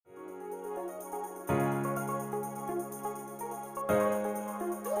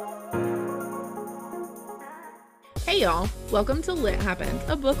Hey y'all, welcome to Lit Happens,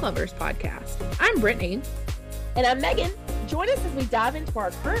 a book lovers podcast. I'm Brittany. And I'm Megan. Join us as we dive into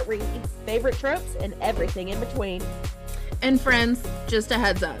our current reads, favorite tropes, and everything in between. And friends, just a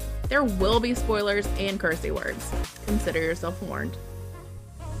heads up, there will be spoilers and cursey words. Consider yourself warned.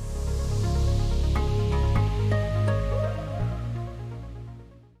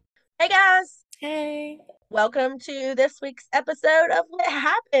 Hey guys. Hey. Welcome to this week's episode of Lit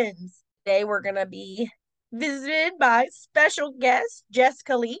Happens. Today we're going to be visited by special guest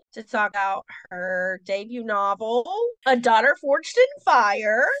Jessica Leigh to talk about her debut novel, A Daughter Forged in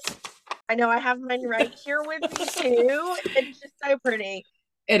Fire. I know I have mine right here with me too. It's just so pretty.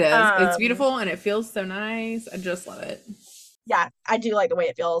 It is. It's beautiful and it feels so nice. I just love it. Yeah, I do like the way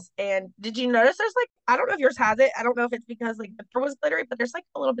it feels. And did you notice there's I don't know if yours has it. I don't know if it's because the paper was glittery, but there's a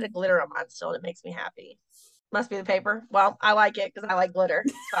little bit of glitter on mine still, and it makes me happy. Must be the paper. Well, I like it because I like glitter.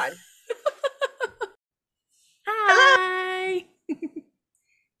 It's fine. Hi.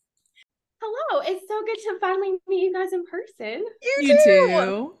 Hello. It's so good to finally meet you guys in person. You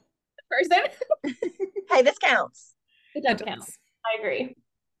too. Person. Hey, this counts. It does count. I agree.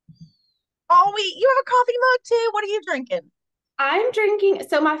 Oh, you have a coffee mug too. What are you drinking? I'm drinking.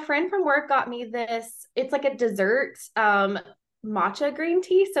 So my friend from work got me this. It's like a dessert matcha green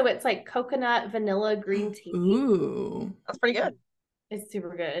tea. So it's like coconut vanilla green tea. Ooh. That's pretty good. It's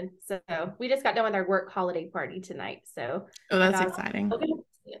super good. So we just got done with our work holiday party tonight. So that's exciting.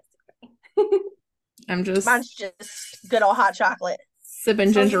 Mine's just good old hot chocolate.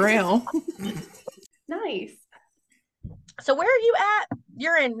 Sipping ginger ale. Nice. So where are you at?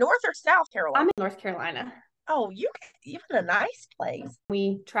 You're in North or South Carolina? I'm in North Carolina. Oh, you're in a nice place.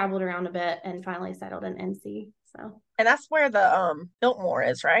 We traveled around a bit and finally settled in NC. And that's where the Biltmore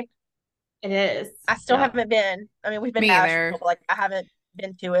is, right? It is. I still haven't been. I mean, we've been to Asheville, but I haven't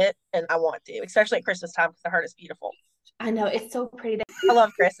been to it, and I want to, especially at Christmas time because I heard it's beautiful. I know, it's so pretty. I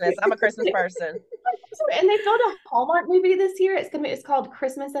love Christmas. I'm a Christmas person. And they filmed a Hallmark movie this year. It's called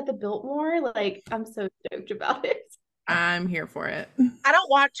Christmas at the Biltmore. I'm so stoked about it. I'm here for it. I don't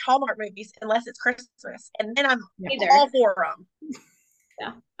watch Hallmark movies unless it's Christmas, and then I'm all for them.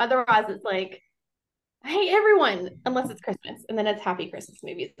 Yeah. Otherwise, it's hey everyone, unless it's Christmas, and then it's Happy Christmas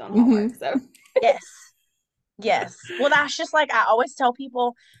movies on Hallmark. So yes. Well, that's just I always tell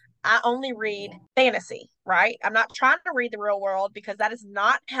people, I only read fantasy, right? I'm not trying to read the real world because that is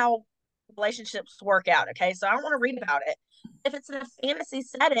not how relationships work out. Okay, so I don't want to read about it. If it's in a fantasy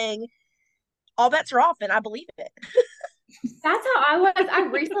setting, all bets are off, and I believe it. That's how I was. I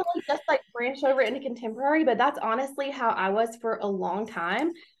recently just branched over into contemporary, but that's honestly how I was for a long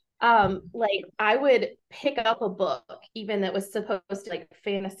time. I would pick up a book even that was supposed to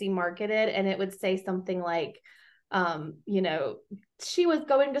fantasy marketed, and it would say something she was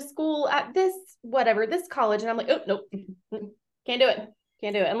going to school at this college, and I'm oh nope, can't do it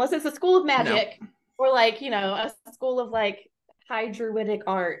unless it's a school of magic or a school of high druidic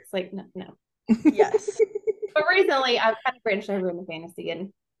arts. No. Yes. But recently I've kind of branched over into fantasy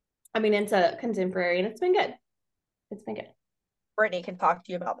and into contemporary, and it's been good. Brittany can talk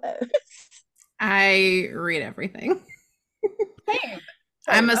to you about those. I read everything. Same.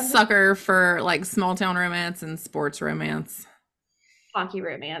 I'm a sucker for small town romance and sports romance. Hockey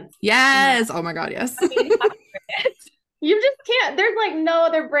romance. Yes. Oh my God, yes. You just can't. There's no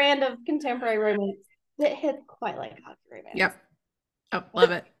other brand of contemporary romance that hits quite like hockey romance. Yep. Oh,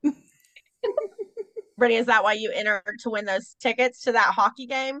 love it. Brittany, is that why you entered to win those tickets to that hockey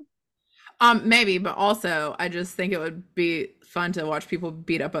game? Maybe, but also I just think it would be fun to watch people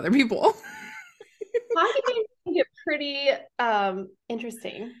beat up other people. Hockey games can get pretty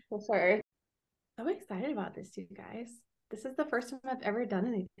interesting for sure. I'm excited about this, you guys. This is the first time I've ever done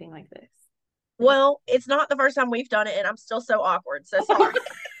anything like this. Well, it's not the first time we've done it, and I'm still so awkward. So sorry.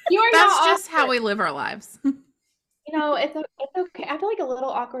 That's just how we live our lives. It's okay. I feel like a little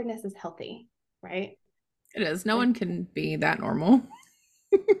awkwardness is healthy, right? It is. No one can be that normal.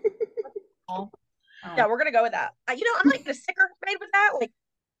 Yeah, we're gonna go with that. I'm get a sticker made with that,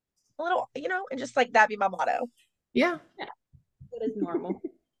 a little, and just that be my motto. Yeah. It is normal.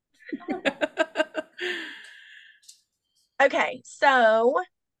 Okay, so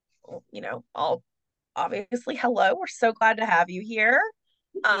all obviously hello. We're so glad to have you here.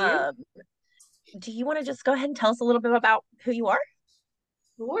 Do you want to just go ahead and tell us a little bit about who you are?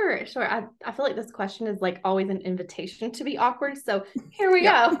 Sure. I feel like this question is always an invitation to be awkward. So here we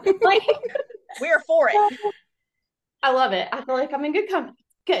go. We're for it. I love it. I feel like I'm in good company.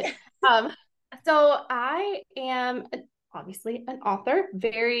 Good. So I am obviously an author,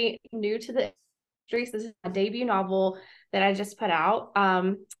 very new to the industry. So this is a debut novel that I just put out.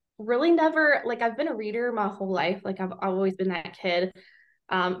 really never, like, I've been a reader my whole life. Like, I've always been that kid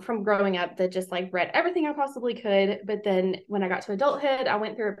from growing up that just like read everything I possibly could. But then when I got to adulthood, I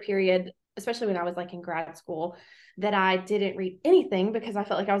went through a period, especially when I was like in grad school, that I didn't read anything because I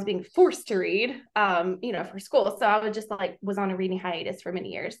felt like I was being forced to read, for school. So I was just like, was on a reading hiatus for many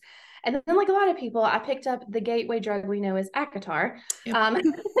years. And then, like a lot of people, I picked up the gateway drug we know as ACOTAR. Yep. And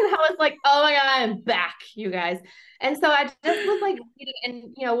I was like, oh my God, I'm back, you guys. And so I just was like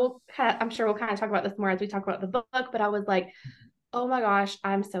reading, and I'm sure we'll kind of talk about this more as we talk about the book, but I was like, oh my gosh,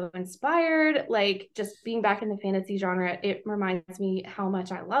 I'm so inspired. Like, just being back in the fantasy genre, it reminds me how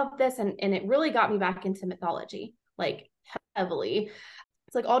much I love this. And it really got me back into mythology, like heavily.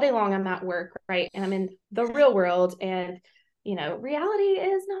 It's like all day long I'm at work, right? And I'm in the real world, and reality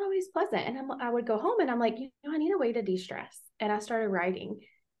is not always pleasant. And I would go home and I'm like, I need a way to de-stress. And I started writing,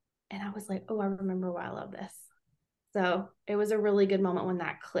 and I was like, oh, I remember why I love this. So it was a really good moment when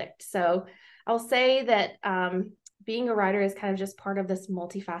that clicked. So I'll say that being a writer is kind of just part of this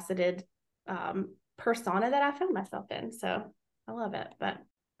multifaceted persona that I found myself in. So I love it. But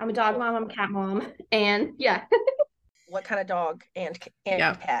I'm a dog mom, I'm a cat mom, and yeah. What kind of dog and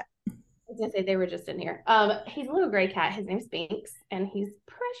Yep. cat? I was gonna say they were just in here. He's a little gray cat. His name's Binks, and he's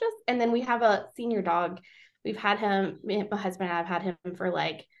precious. And then we have a senior dog. We've had him. My husband and I have had him for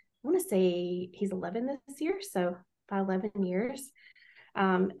like, I want to say he's 11 this year, so about 11 years.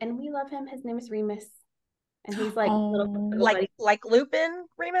 And we love him. His name is Remus, and he's like like Lupin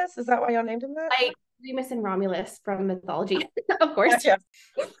Remus. Is that why y'all named him that? Like Remus and Romulus from mythology, of course. Gotcha.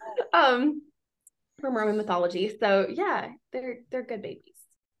 From Roman mythology. So yeah, they're good babies.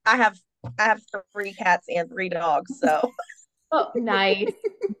 I have 3 cats and 3 dogs, so. Oh, nice.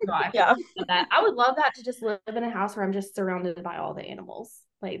 Gosh, yeah. I would love that, to just live in a house where I'm just surrounded by all the animals.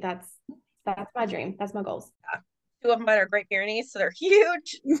 Like that's my dream. That's my goals. Yeah. 2 of mine are Great Pyrenees, so they're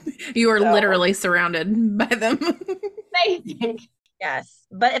huge. You are literally surrounded by them. Amazing. Yes.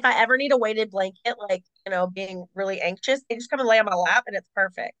 But if I ever need a weighted blanket, like, being really anxious, they just come and lay on my lap and it's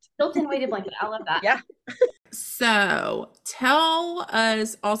perfect. Built-in weighted blanket. I love that. Yeah. So tell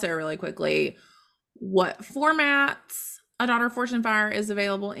us also really quickly what formats A Daughter of Fortune and Fire is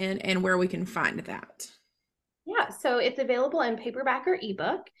available in and where we can find that. Yeah, so it's available in paperback or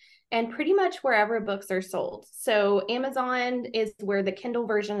ebook, and pretty much wherever books are sold. So Amazon is where the Kindle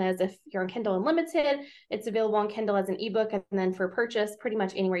version is. If you're on Kindle Unlimited, it's available on Kindle as an ebook, and then for purchase, pretty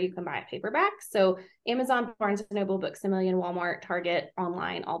much anywhere you can buy a paperback. So Amazon, Barnes & Noble, Books A Million, Walmart, Target,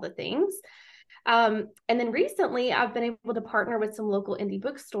 online, all the things. And then recently, I've been able to partner with some local indie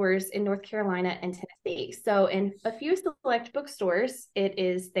bookstores in North Carolina and Tennessee. So in a few select bookstores, it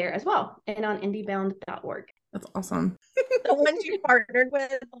is there as well, and on indiebound.org. That's awesome. The ones you partnered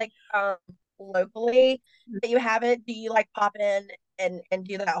with, like locally, that you haven't, do you like pop in and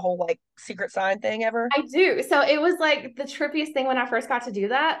do that whole like secret sign thing ever? I do. So it was like the trippiest thing when I first got to do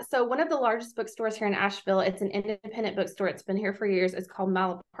that. So one of the largest bookstores here in Asheville, it's an independent bookstore. It's been here for years. It's called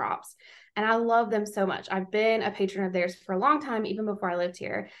Malaprops. And I love them so much. I've been a patron of theirs for a long time, even before I lived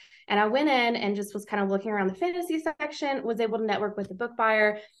here. And I went in and just was kind of looking around the fantasy section, was able to network with the book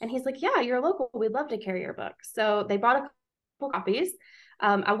buyer. And he's like, yeah, you're local. We'd love to carry your book. So they bought a couple copies.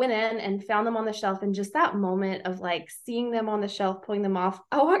 I went in and found them on the shelf, and just that moment of like seeing them on the shelf, pulling them off,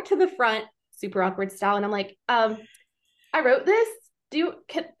 I walked to the front, super awkward style, and I'm like, I wrote this. Can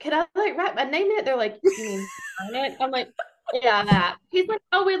I like write my name in it? They're like, you mean sign it? I'm like, yeah, that. He's like,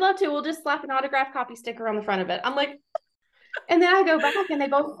 oh, we'd love to. We'll just slap an autograph copy sticker on the front of it. I'm like, and then I go back and they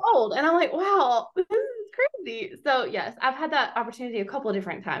both sold, and I'm like, wow, this is crazy. So yes, I've had that opportunity a couple of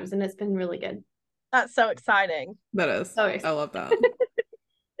different times, and it's been really good. That's so exciting. That is. So I love that.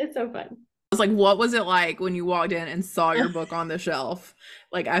 It's so fun. I was like, what was it like when you walked in and saw your book on the shelf?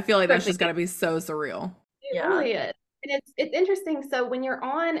 Like, I feel like that's just got to be so surreal. It really is. And it's interesting. So when you're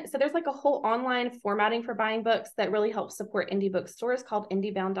so there's like a whole online formatting for buying books that really helps support indie bookstores called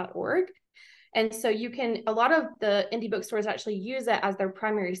indiebound.org. And so a lot of the indie bookstores actually use it as their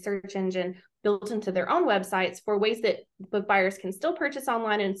primary search engine built into their own websites for ways that book buyers can still purchase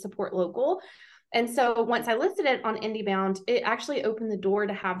online and support local. And so once I listed it on IndieBound, it actually opened the door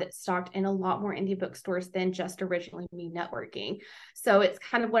to have it stocked in a lot more indie bookstores than just originally me networking. So it's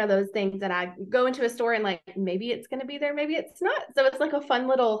kind of one of those things that I go into a store and like, maybe it's going to be there, maybe it's not. So it's like a fun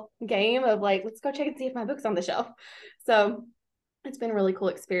little game of like, let's go check and see if my book's on the shelf. So it's been a really cool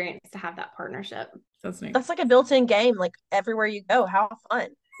experience to have that partnership. That's neat. That's like a built-in game, like everywhere you go. How fun.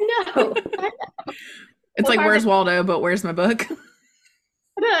 No. It's like, where's Waldo, but where's my book?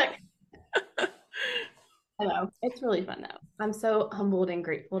 Look. I know. It's really fun though. I'm so humbled and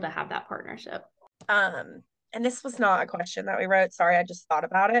grateful to have that partnership. and this was not a question that we wrote. Sorry, I just thought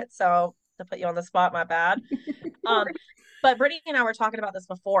about it. So to put you on the spot, my bad. But Brittany and I were talking about this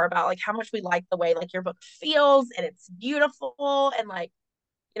before about like how much we like the way like your book feels and it's beautiful and like,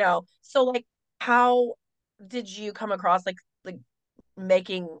 so like how did you come across like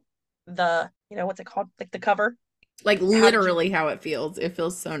making the, what's it called? Like the cover? Like How did you literally how it feels. It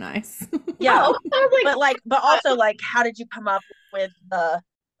feels so nice. Yeah. Oh, I was But also like how did you come up with the,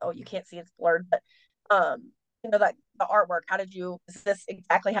 oh, you can't see, it's blurred, but like the artwork, is this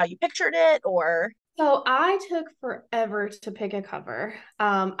exactly how you pictured it or so I took forever to pick a cover.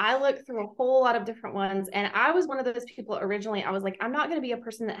 I looked through a whole lot of different ones, and I was one of those people originally. I was like, I'm not going to be a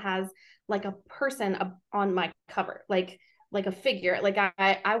person that has like a person on my cover, like a figure. Like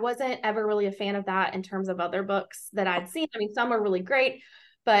I wasn't ever really a fan of that in terms of other books that I'd seen. I mean, some are really great,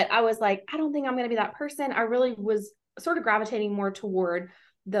 but I was like, I don't think I'm going to be that person. I really was sort of gravitating more toward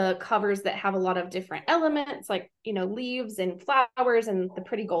the covers that have a lot of different elements, like leaves and flowers and the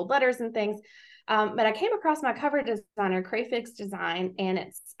pretty gold letters and things. But I came across my cover designer, Crayfix Design, and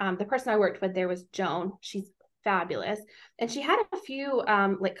it's the person I worked with there was Joan. She's fabulous. And she had a few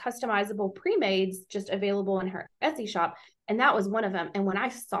like customizable pre-mades just available in her Etsy shop. And that was one of them. And when I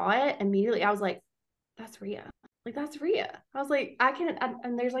saw it immediately, I was like, that's Rhea. Like, that's Rhea. I was like,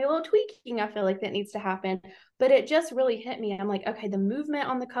 and there's like a little tweaking I feel like that needs to happen. But it just really hit me. I'm like, okay, the movement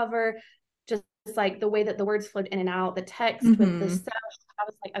on the cover, just like the way that the words flowed in and out, the text with the sound. I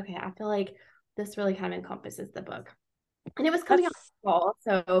was like, okay, I feel like this really kind of encompasses the book. And it was coming out that's fall,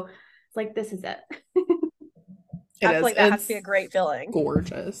 so it's like this is it. It I feel is. like that has It's to be a great feeling.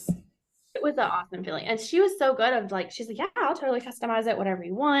 gorgeous. It was an awesome feeling. And she was so good of like, she's like, yeah, I'll totally customize it, whatever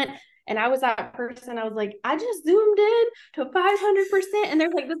you want. And I was that person, I was like, I just zoomed in to 500%. And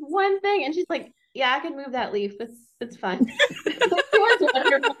there's like this one thing. And she's like, yeah, I can move that leaf. It's fine. It was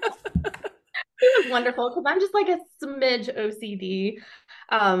wonderful. It was wonderful because I'm just like a smidge OCD.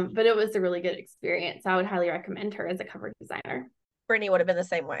 But it was a really good experience. I would highly recommend her as a cover designer. Brittany would have been the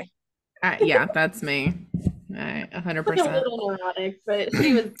same way. Yeah, that's me. Like a 100%. little neurotic, but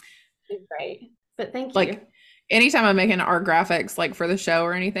she's great. But thank you. Like anytime I'm making art graphics like for the show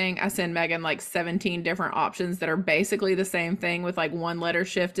or anything, I send Megan like 17 different options that are basically the same thing with like one letter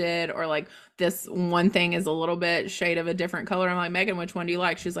shifted or like this one thing is a little bit shade of a different color. I'm like, Megan, which one do you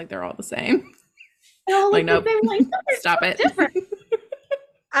like? She's like, they're all the same. They all Like, look the nope. same, like, Stop it. different.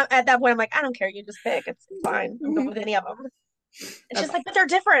 At that point, I'm like, I don't care. You just pick. It's fine. I'm good with any of them. And she's like, but they're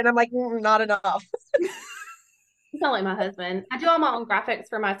different. I'm like, not enough. It's not like my husband. I do all my own graphics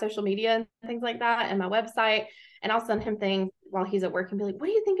for my social media and things like that and my website. And I'll send him things while he's at work and be like, what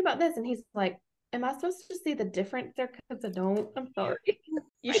do you think about this? And he's like, am I supposed to see the difference there? Because I don't. I'm sorry.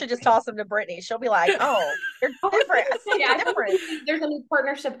 You should just toss them to Brittany. She'll be like, oh, they're different. Yeah, different. There's a new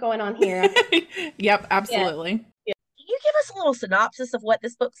partnership going on here. Yep, absolutely. Can you give us a little synopsis of what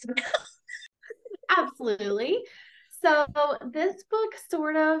this book's about? Absolutely. So this book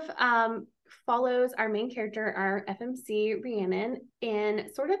sort of follows our main character, our FMC Rhiannon, in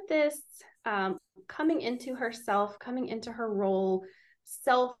sort of this coming into herself, coming into her role,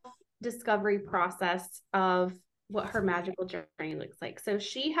 self-discovery process of what her magical journey looks like. So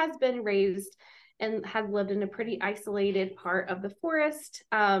she has been raised and has lived in a pretty isolated part of the forest.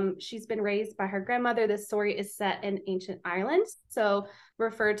 She's been raised by her grandmother. This story is set in ancient Ireland, so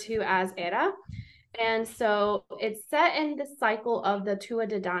referred to as Era. And so it's set in the cycle of the Tua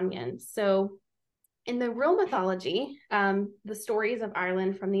de Danann. So in the real mythology, the stories of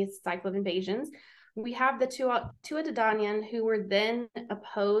Ireland from these cycle of invasions, we have the Tua de Danann who were then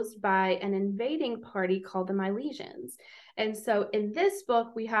opposed by an invading party called the Milesians. And so in this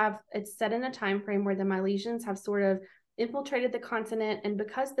book, it's set in a time frame where the Milesians have sort of infiltrated the continent. And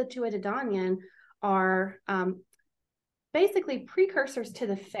because the Tua de Danann are basically precursors to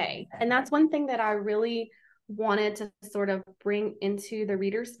the Fae. And that's one thing that I really wanted to sort of bring into the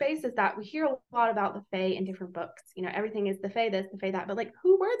reader space is that we hear a lot about the Fae in different books. Everything is the Fae this, the Fae that, but like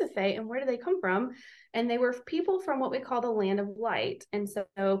who were the Fae and where do they come from? And they were people from what we call the Land of Light. And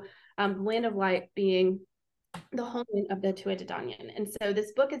so Land of Light being the homeland of the Tua de Danann. And so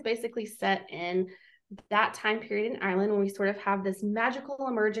this book is basically set in that time period in Ireland when we sort of have this magical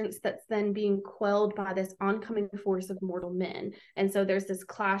emergence that's then being quelled by this oncoming force of mortal men. And so there's this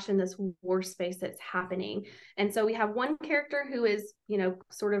clash in this war space that's happening. And so we have one character who is,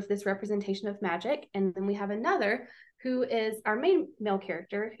 sort of this representation of magic. And then we have another who is our main male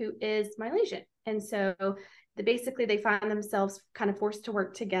character who is Milesian. And so basically they find themselves kind of forced to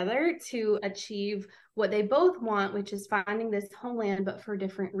work together to achieve what they both want, which is finding this homeland, but for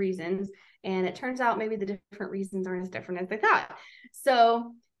different reasons. And it turns out maybe the different reasons aren't as different as they thought.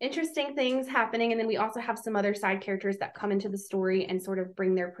 So interesting things happening. And then we also have some other side characters that come into the story and sort of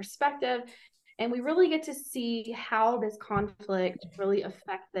bring their perspective. And we really get to see how this conflict really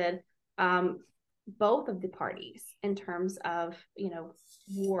affected both of the parties in terms of,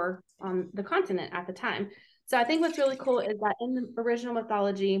 war on the continent at the time. So I think what's really cool is that in the original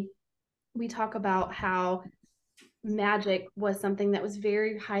mythology, we talk about how magic was something that was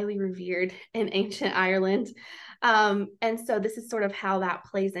very highly revered in ancient Ireland. And so this is sort of how that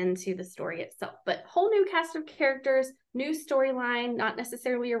plays into the story itself. But whole new cast of characters, new storyline, not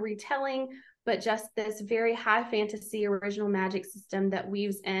necessarily a retelling, but just this very high fantasy original magic system that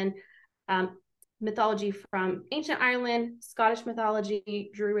weaves in mythology from ancient Ireland, Scottish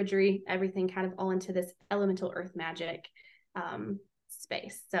mythology, Druidry, everything kind of all into this elemental earth magic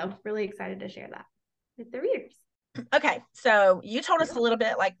space. So really excited to share that with the readers. Okay, so you told us a little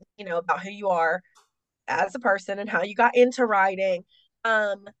bit, like, about who you are as a person and how you got into writing.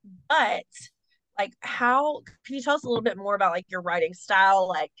 But like, how can you tell us a little bit more about like your writing style?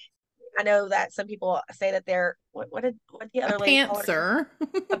 Like, I know that some people say that they're what did the other lady call her?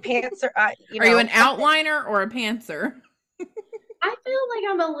 Pantser. A pantser. Are you an outliner or a pantser? I feel like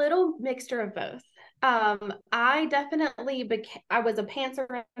I'm a little mixture of both. I definitely I was a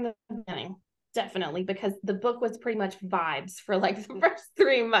pantser in the beginning, definitely, because the book was pretty much vibes for like the first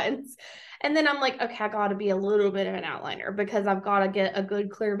 3 months. And then I'm like, okay, I got to be a little bit of an outliner because I've got to get a good,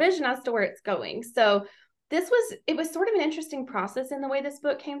 clear vision as to where it's going. So it was sort of an interesting process in the way this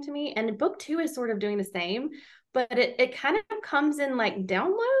book came to me. And book 2 is sort of doing the same, but it kind of comes in like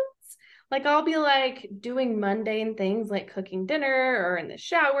downloads. Like I'll be like doing mundane things like cooking dinner or in the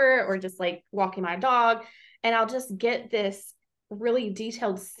shower or just like walking my dog. And I'll just get this really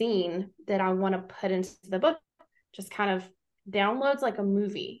detailed scene that I want to put into the book, just kind of downloads like a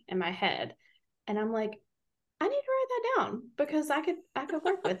movie in my head. And I'm like, I need to write that down because I could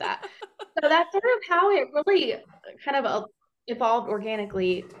work with that. So that's sort of how it really kind of evolved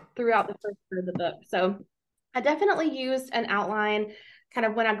organically throughout the first part of the book. So I definitely used an outline kind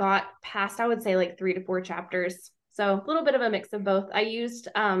of when I got past, I would say like 3 to 4 chapters. So a little bit of a mix of both. I used,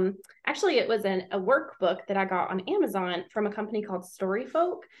 actually it was a workbook that I got on Amazon from a company called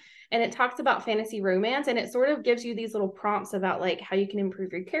Storyfolk. And it talks about fantasy romance, and it sort of gives you these little prompts about like how you can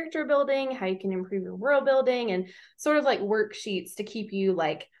improve your character building, how you can improve your world building, and sort of like worksheets to keep you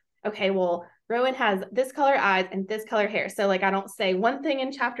like, okay, well, Rowan has this color eyes and this color hair. So like, I don't say one thing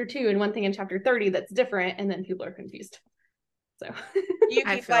in chapter 2 and one thing in chapter 30 that's different, and then people are confused. So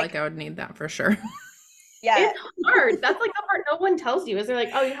I feel like I would need that for sure. Yeah. It's hard. That's like the part no one tells you is they're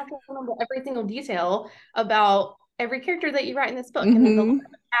like, oh, you have to remember every single detail about every character that you write in this book. And then the more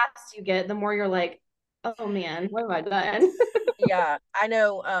tasks you get, the more you're like, oh man, what have I done? Yeah. I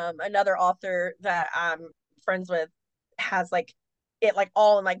know another author that I'm friends with has like it like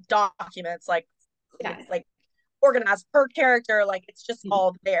all in like documents, like it's like organized per character, like it's just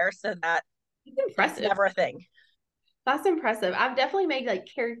all there so that it's impressive. It's never a thing. That's impressive. I've definitely made like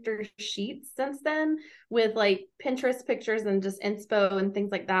character sheets since then with like Pinterest pictures and just inspo and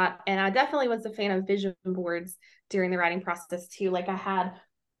things like that. And I definitely was a fan of vision boards during the writing process too. Like I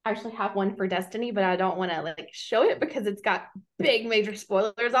actually have one for Destiny, but I don't want to like show it because it's got big major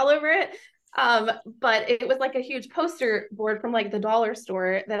spoilers all over it. But it was like a huge poster board from like the dollar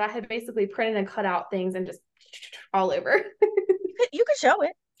store that I had basically printed and cut out things and just all over. You could show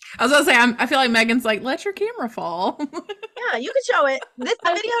it. I was gonna say, I feel like Megan's like, let your camera fall. Yeah, you could show it. The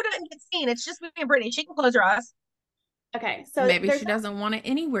video doesn't get seen. It's just me and Brittany. She can close her eyes. Okay, so maybe she doesn't want it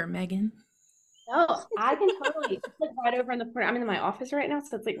anywhere, Megan. No, I can totally. It's like right over in the corner. I'm in my office right now,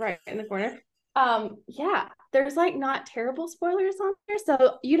 so it's like right in the corner. Yeah, there's like not terrible spoilers on there,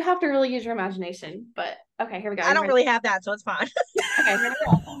 so you'd have to really use your imagination. But okay, here we go. I don't really have that, so it's fine. Okay, here we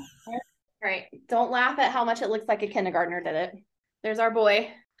go. All right, don't laugh at how much it looks like a kindergartner did it. There's our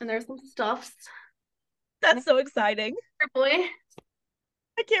boy, and there's some stuffs. That's so exciting. Our boy.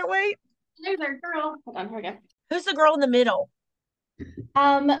 I can't wait. There's our girl. Hold on, here we go. Who's the girl in the middle?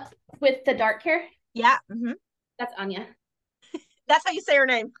 With the dark hair. Yeah. That's Anya. That's how you say her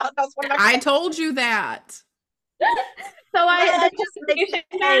name. That's one of I told you that. So that just makes it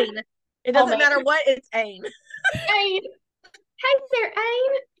Ain. It doesn't matter what, it's Ain. Ain. Hey there,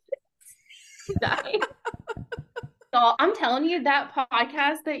 Ain. So I'm telling you, that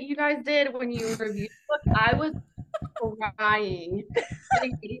podcast that you guys did when you reviewed the book, I was crying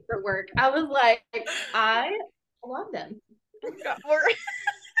for work. I was like, I love them. We're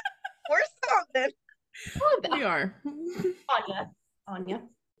something. We are. Anya.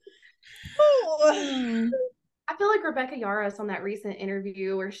 Oh. I feel like Rebecca Yaros on that recent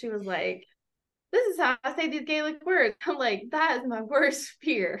interview where she was like, this is how I say these Gaelic words. I'm like, that is my worst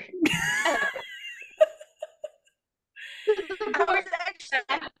fear ever.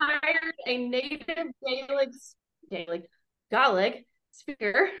 I hired a native Gaelic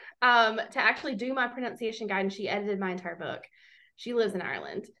speaker to actually do my pronunciation guide, and she edited my entire book. She lives in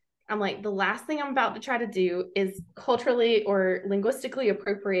Ireland. I'm like, the last thing I'm about to try to do is culturally or linguistically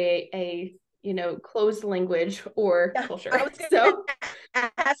appropriate a closed language or culture. I was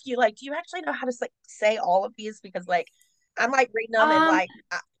gonna ask you, like, do you actually know how to like say all of these? Because like I'm like reading them and like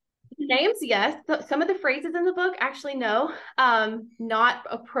names, yes. Some of the phrases in the book actually no, not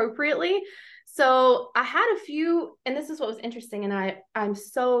appropriately. So I had a few, and this is what was interesting, and I'm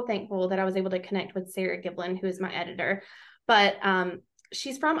so thankful that I was able to connect with Sarah Giblin, who is my editor. But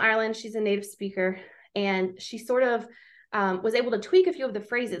she's from Ireland. She's a native speaker, and she sort of was able to tweak a few of the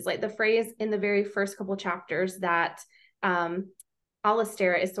phrases, like the phrase in the very first couple chapters that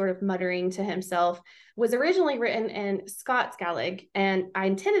Alistair is sort of muttering to himself was originally written in Scots Gaelic, and I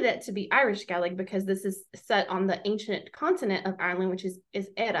intended it to be Irish Gaelic because this is set on the ancient continent of Ireland, which is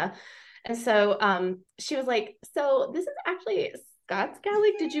Era. And so she was like, so this is actually Scots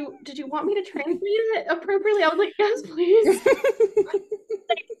Gaelic. Did you want me to translate it appropriately? I was like, yes, please.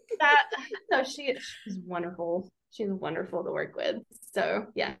 So she's wonderful. She's wonderful to work with. So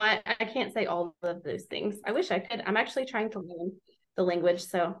yeah, I can't say all of those things. I wish I could. I'm actually trying to learn the language,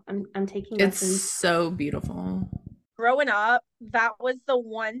 so I'm taking lessons. It's so beautiful. Growing up, that was the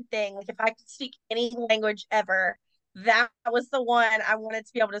one thing. Like if I could speak any language ever, that was the one I wanted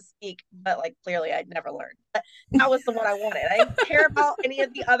to be able to speak. But like clearly, I'd never learned. But that was the one I wanted. I didn't care about any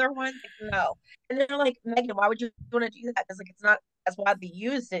of the other ones. Like, no. And they're like, Megan, why would you want to do that? Because like it's not as widely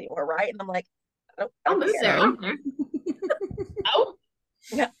used anymore, right? And I'm like, I don't care. Oh,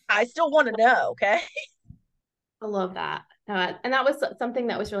 I still want to know. Okay. I love that. And that was something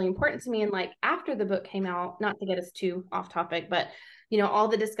that was really important to me. And like after the book came out, not to get us too off topic, but all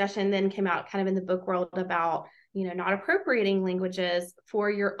the discussion then came out kind of in the book world about, not appropriating languages for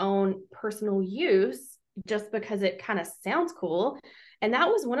your own personal use just because it kind of sounds cool. And that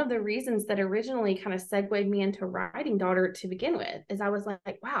was one of the reasons that originally kind of segued me into writing Daughter to begin with, is I was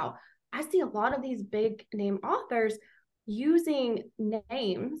like, wow, I see a lot of these big name authors using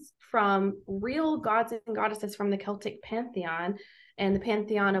names from real gods and goddesses from the Celtic pantheon and the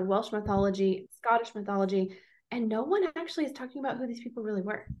pantheon of Welsh mythology, Scottish mythology, and no one actually is talking about who these people really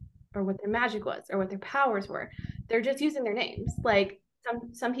were or what their magic was or what their powers were. They're just using their names. Like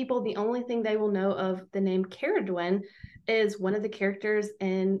some people, the only thing they will know of the name Caradwyn is one of the characters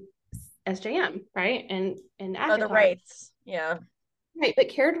in SJM, right? And the Wraiths. Yeah. Right, but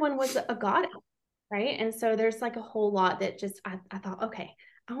Caradwyn was a goddess. Right. And so there's like a whole lot that just I thought, okay,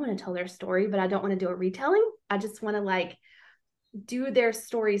 I want to tell their story, but I don't want to do a retelling. I just want to like do their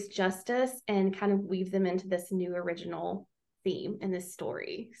stories justice and kind of weave them into this new original theme in this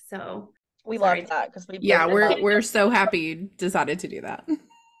story. So we love that because we're so happy you decided to do that.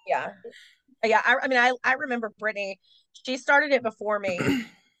 Yeah. I mean, I remember Brittany, she started it before me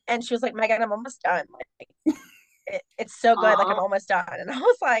and she was like, Megan, I'm almost done. Like it's so good. Like I'm almost done. And I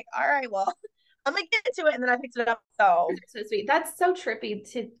was like, all right, well, I'm gonna get to it, and then I picked it up. So sweet. That's so trippy.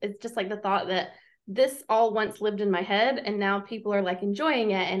 It's just like the thought that this all once lived in my head, and now people are like enjoying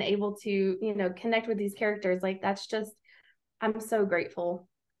it and able to connect with these characters. Like that's just, I'm so grateful.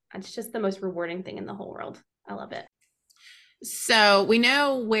 It's just the most rewarding thing in the whole world. I love it. So we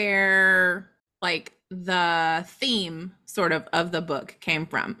know where like the theme sort of the book came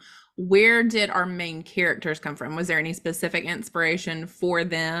from. Where did our main characters come from? Was there any specific inspiration for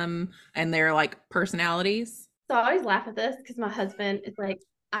them and their like personalities? So I always laugh at this because my husband is like,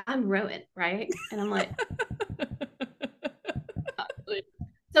 I'm Rowan, right? And I'm like,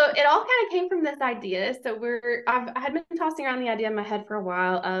 so it all kind of came from this idea. So I had been tossing around the idea in my head for a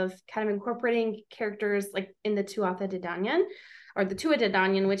while of kind of incorporating characters like in the Tuatha De Danann, or the Tuatha De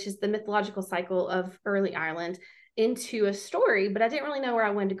Danann, which is the mythological cycle of early Ireland, into a story, but I didn't really know where I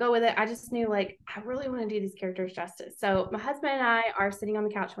wanted to go with it. I just knew like I really want to do these characters justice. So my husband and I are sitting on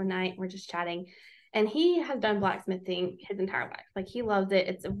the couch one night, we're just chatting, and he has done blacksmithing his entire life. Like he loves it.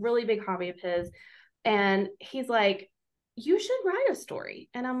 It's a really big hobby of his. And he's like, you should write a story.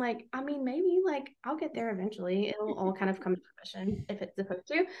 And I'm like, I mean, maybe like I'll get there eventually. It'll all kind of come to fruition if it's supposed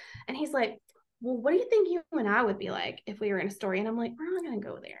to. And he's like, well, what do you think you and I would be like if we were in a story? And I'm like, we're not going to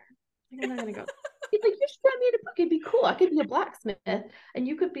go there. Like, I'm not going to go. He's like, you should write me in a book. It'd be cool. I could be a blacksmith and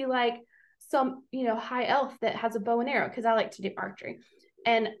you could be like some, high elf that has a bow and arrow, because I like to do archery.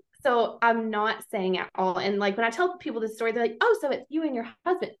 And so I'm not saying at all. And like when I tell people this story, they're like, oh, so it's you and your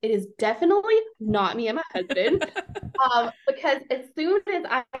husband. It is definitely not me and my husband. Because as soon as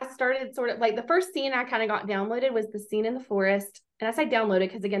I started sort of like the first scene I kind of got downloaded was the scene in the forest. And I say downloaded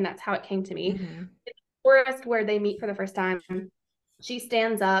because again, that's how it came to me. Mm-hmm. The forest where they meet for the first time. She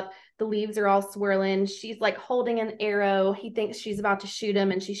stands up, the leaves are all swirling. She's like holding an arrow. He thinks she's about to shoot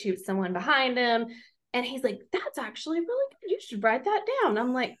him and she shoots someone behind him. And he's like, that's actually really good. You should write that down.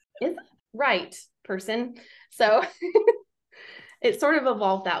 I'm like, is that right, person? So it sort of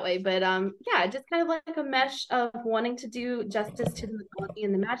evolved that way. But yeah, just kind of like a mesh of wanting to do justice to the mythology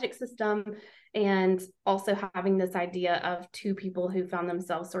and the magic system, and also having this idea of two people who found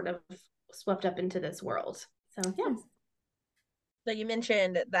themselves sort of swept up into this world. So yeah. So you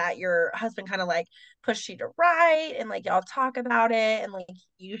mentioned that your husband kind of like pushed you to write and like y'all talk about it and like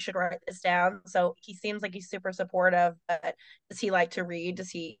you should write this down. So he seems like he's super supportive, but does he like to read?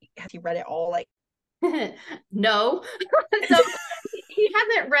 Has he read it all? Like No. So he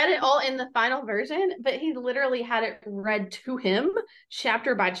hasn't read it all in the final version, but he literally had it read to him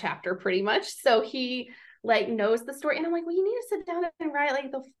chapter by chapter pretty much. So he like knows the story. And I'm like, well, you need to sit down and write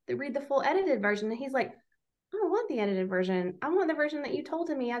like read the full edited version. And he's like, I don't want the edited version. I want the version that you told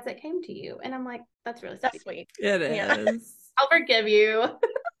to me as it came to you. And I'm like, that's really sweet. It is. Yeah. I'll forgive you.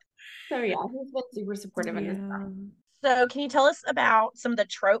 So yeah, he's been super supportive in this process. So can you tell us about some of the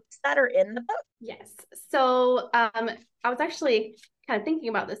tropes that are in the book? Yes. So I was actually kind of thinking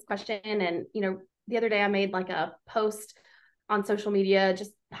about this question, and the other day I made like a post on social media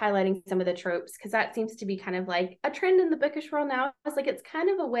just highlighting some of the tropes, because that seems to be kind of like a trend in the bookish world now. It's like it's kind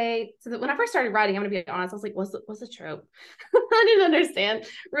of a way so that when I first started writing, I'm gonna be honest, I was like, what's a trope? I didn't understand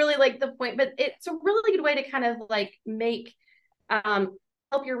really like the point, but it's a really good way to kind of like make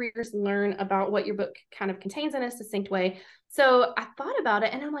help your readers learn about what your book kind of contains in a succinct way. So I thought about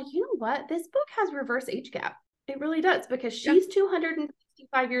it and I'm like, you know what? This book has reverse age gap. It really does, because she's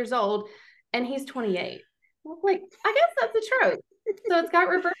 265 years old and he's 28. Well, like, I guess that's a trope. So it's got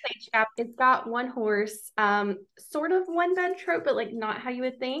reverse age gap. It's got one horse, sort of one bed trope, but like not how you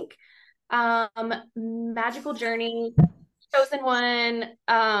would think. Magical journey, chosen one.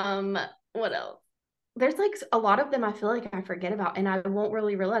 What else? There's like a lot of them I feel like I forget about, and I won't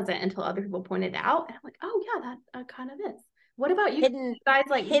really realize it until other people point it out. And I'm like, oh yeah, that kind of is. What about you Hidden guys?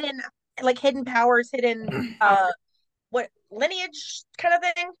 Like hidden powers, hidden what lineage kind of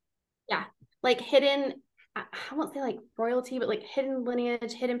thing? Yeah, like hidden, I won't say like royalty, but like hidden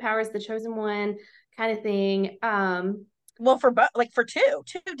lineage, hidden powers, the chosen one kind of thing. Well, for two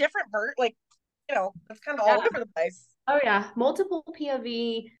different like it's kind of all over the place. Oh yeah, multiple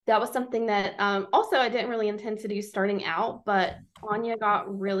POV. That was something that also I didn't really intend to do starting out, but Anya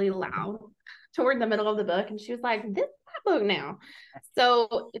got really loud toward the middle of the book, and she was like, "This is my book now,"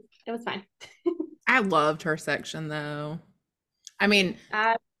 so it was fine. I loved her section though. I mean,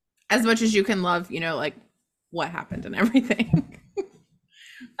 as much as you can love, like what happened and everything.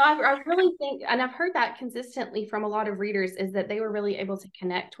 I really think, and I've heard that consistently from a lot of readers, is that they were really able to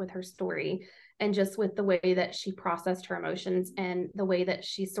connect with her story and just with the way that she processed her emotions and the way that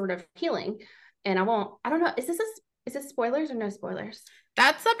she's sort of healing. And I don't know, is this spoilers or no spoilers?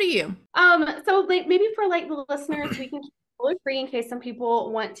 That's up to you. So like maybe for like the listeners, we can keep spoiler free in case some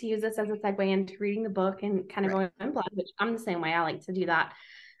people want to use this as a segue into reading the book and kind of going blind, which I'm the same way. I like to do that.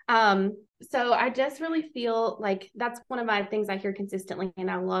 So I just really feel like that's one of my things I hear consistently,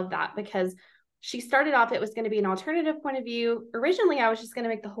 and I love that, because she started off, it was going to be an alternative point of view. Originally, I was just going to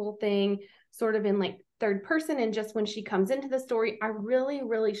make the whole thing sort of in like third person, and just when she comes into the story, I really,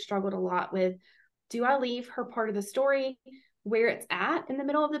 really struggled a lot with, do I leave her part of the story where it's at in the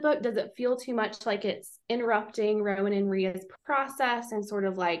middle of the book? Does it feel too much like it's interrupting Rowan and Rhea's process and sort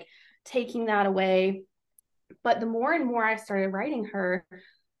of like taking that away? But the more and more I started writing her,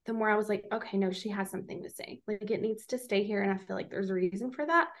 the more I was like, okay, no, she has something to say. Like it needs to stay here. And I feel like there's a reason for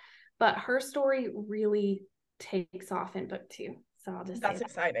that. But her story really takes off in book 2. So I'll just That's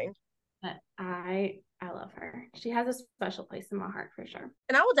exciting. But I love her. She has a special place in my heart for sure.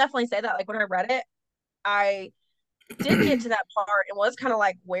 And I will definitely say that, like when I read it, I did get to that part and was kind of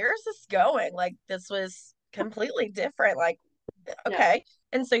like, where is this going? Like this was completely different. Like, okay.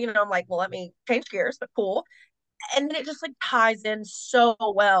 Yeah. And so, I'm like, well, let me change gears, but cool. And then it just like ties in so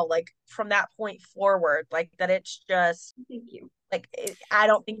well, like from that point forward, like that it's just, thank you. Like, I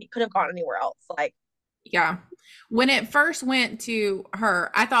don't think it could have gone anywhere else. Like, yeah. When it first went to her,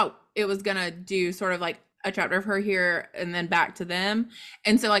 I thought it was going to do sort of like a chapter of her here and then back to them.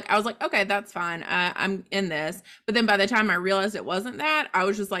 And so like, I was like, okay, that's fine. I'm in this. But then by the time I realized it wasn't that, I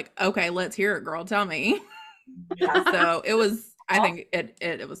was just like, okay, let's hear it, girl. Tell me. Yeah. So I think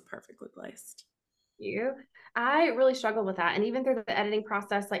it was perfectly placed. You. I really struggled with that. And even through the editing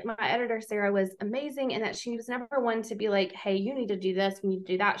process, like my editor, Sarah, was amazing in that she was never one to be like, hey, you need to do this, we need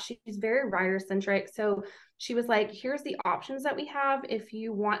to do that. She's very writer centric. So she was like, here's the options that we have. If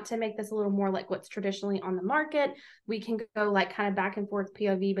you want to make this a little more like what's traditionally on the market, we can go like kind of back and forth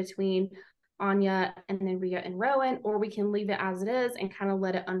POV between Anya and then Rhea and Rowan, or we can leave it as it is and kind of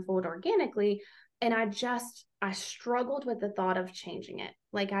let it unfold organically. And I struggled with the thought of changing it.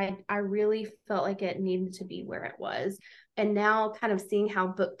 Like I really felt like it needed to be where it was. And now kind of seeing how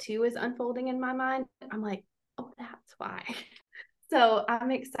book 2 is unfolding in my mind, I'm like, oh, that's why. So I'm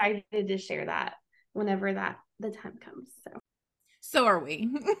excited to share that whenever the time comes. So are we.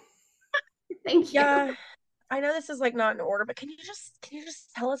 Thank you. Yeah. I know this is like not in order, but can you just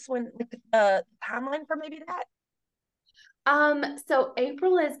tell us when the timeline for maybe that? So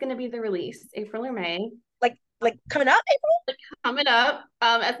April is going to be the release, April or May. Like coming up, April? Coming up.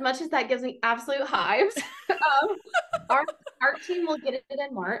 As much as that gives me absolute hives, our art team will get it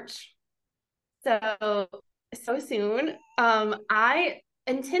in March. So soon. I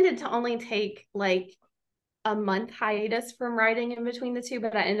intended to only take like a month hiatus from writing in between the two,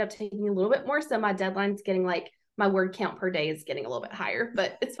 but I ended up taking a little bit more. So my deadline's getting like my word count per day is getting a little bit higher,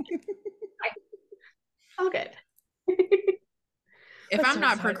 but it's all good. If I'm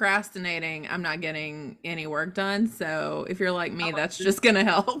not procrastinating, I'm not getting any work done. So if you're like me, that's just gonna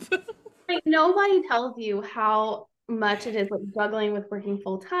help. Like nobody tells you how much it is like juggling with working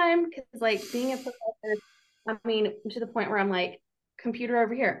full time, because like being a professor, I mean, to the point where I'm like computer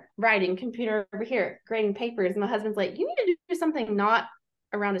over here, writing, computer over here, grading papers. And my husband's like, you need to do something not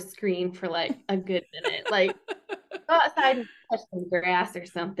around a screen for like a good minute. Like go outside and touch some grass or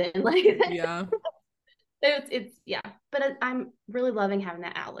something. Like Yeah. it's yeah. But I'm really loving having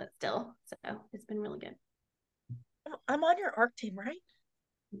that outlet still. So it's been really good. I'm on your art team, right?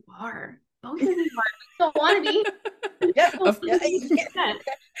 You are. Both of you are. Don't want to be. Yeah.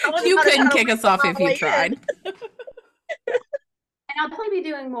 You couldn't kick us off if you tried. And I'll probably be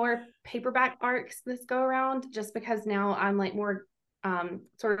doing more paperback arcs this go around, just because now I'm like more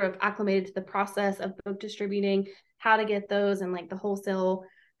sort of acclimated to the process of book distributing, how to get those, and like the wholesale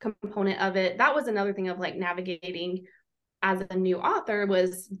component of it. That was another thing of like navigating as a new author,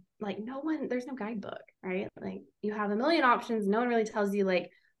 was like there's no guidebook, right? Like you have a million options. No one really tells you like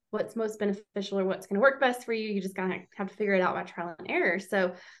what's most beneficial or what's going to work best for you. You just kind of have to figure it out by trial and error.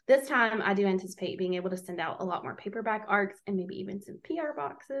 So this time I do anticipate being able to send out a lot more paperback arcs and maybe even some PR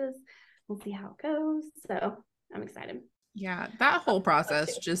boxes. We'll see how it goes. So I'm excited. Yeah, that whole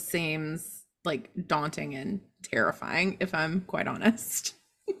process just seems like daunting and terrifying, if I'm quite honest.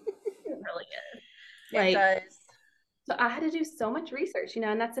 It really is. It does. So I had to do so much research,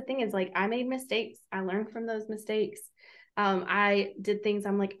 and that's the thing, is like I made mistakes. I learned from those mistakes. I did things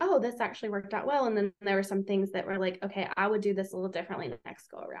I'm like, oh, this actually worked out well. And then there were some things that were like, okay, I would do this a little differently the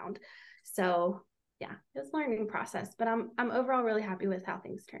next go around. So yeah, it was a learning process, but I'm overall really happy with how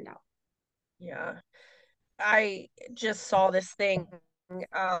things turned out. Yeah. I just saw this thing.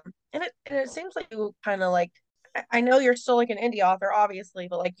 And it seems like you kind of like, I know you're still like an indie author, obviously,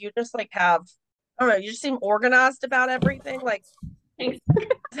 but like you just like have, I don't know, you just seem organized about everything. Like, Thanks.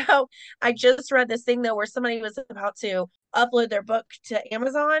 so I just read this thing though where somebody was about to upload their book to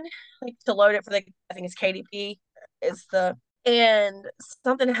Amazon, like to load it for the, I think it's KDP is and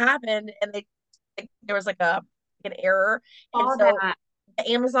something happened and like, there was like an error. And All so that.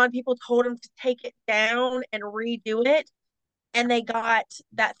 the Amazon people told them to take it down and redo it. And they got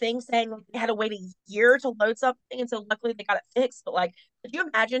that thing saying like they had to wait a year to load something. And so luckily they got it fixed. But like, could you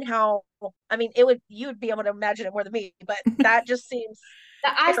imagine how, I mean, you would be able to imagine it more than me, but that just seems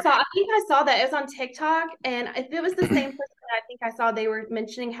I think I saw that. It was on TikTok, and if it was the same person that I think I saw, they were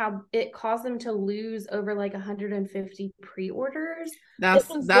mentioning how it caused them to lose over like 150 pre-orders. That's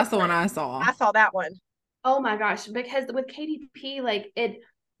the one I saw. I saw that one. Oh my gosh, because with KDP, like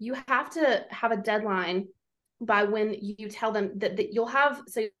you have to have a deadline by when you tell them that you'll have,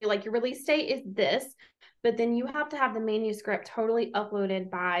 so like your release date is this, but then you have to have the manuscript totally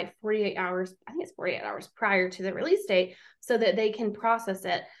uploaded by 48 hours. I think it's 48 hours prior to the release date so that they can process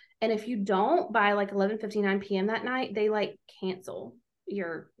it. And if you don't by like 11:59 p.m. that night, they like cancel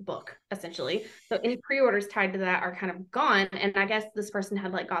your book essentially. So any pre-orders tied to that are kind of gone. And I guess this person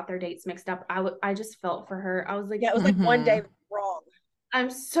had like got their dates mixed up. I just felt for her. I was like, yeah, it was like one day wrong.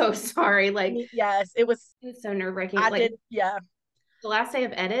 I'm so sorry. Like, yes, it was so nerve-wracking. Like, yeah. The last day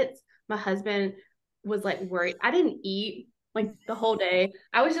of edits, my husband was like worried. I didn't eat like the whole day.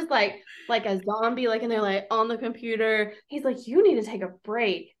 I was just like a zombie, like, and they're like on the computer. He's like, you need to take a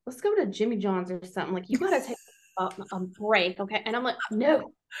break. Let's go to Jimmy John's or something. Like, you gotta take a break, okay? And I'm like,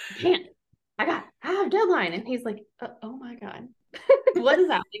 no, I can't. I have a deadline. And he's like, oh my God, what is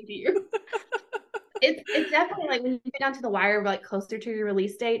happening to you? It's definitely like when you get down to the wire, like closer to your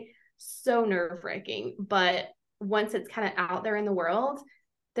release date, so nerve-wracking. But once it's kind of out there in the world,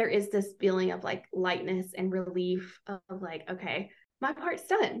 there is this feeling of like lightness and relief of like, okay, my part's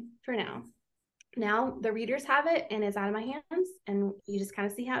done for now. Now the readers have it and it's out of my hands, and you just kind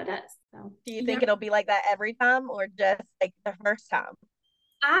of see how it does. So Do you think it'll be like that every time or just like the first time?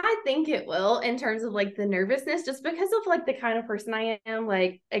 I think it will, in terms of like the nervousness, just because of like the kind of person I am.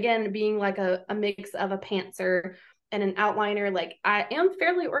 Like, again, being like a mix of a pantser and an outliner, like I am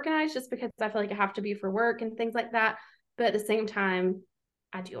fairly organized just because I feel like I have to be for work and things like that. But at the same time,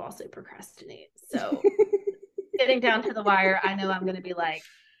 I do also procrastinate. So getting down to the wire, I know I'm going to be like,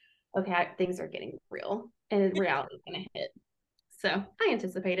 okay, things are getting real and reality is going to hit. So I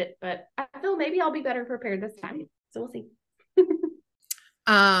anticipate it, but I feel maybe I'll be better prepared this time. So we'll see.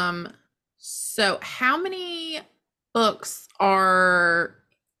 So how many books are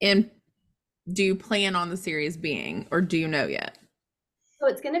in, do you plan on the series being, or do you know yet? So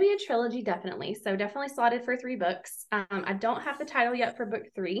it's going to be a trilogy, definitely. So definitely slotted for 3 books. I don't have the title yet for book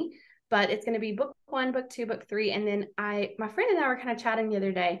 3, but it's going to be book 1, book 2, book 3. And then my friend and I were kind of chatting the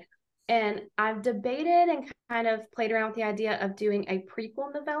other day, and I've debated and kind of played around with the idea of doing a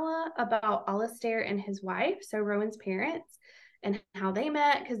prequel novella about Alistair and his wife, so Rowan's parents, and how they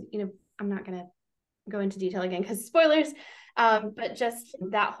met. Because, I'm not going to go into detail again because spoilers, but just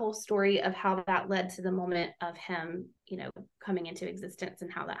that whole story of how that led to the moment of him, coming into existence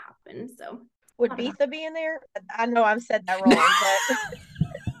and how that happened. So Would Beetha be in there? I know I've said that wrong, but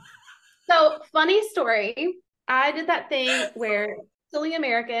so funny story. I did that thing where silly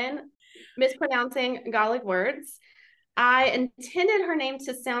American mispronouncing Gaelic words. I intended her name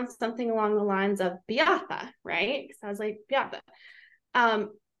to sound something along the lines of Beata, right? Because I was like, Beata.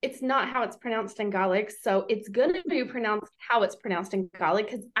 It's not how it's pronounced in Gaelic, so it's going to be pronounced how it's pronounced in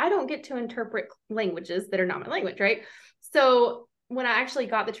Gaelic, because I don't get to interpret languages that are not my language, right? So when I actually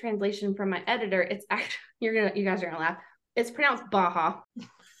got the translation from my editor, it's actually, you guys are gonna laugh. It's pronounced Baja.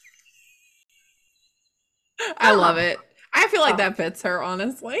 I love it. I feel like that fits her,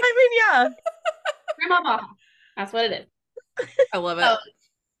 honestly. I mean, yeah. Grandma Baja. That's what it is. I love it. So,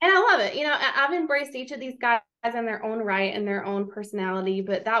 and I love it. I've embraced each of these guys in their own right and their own personality,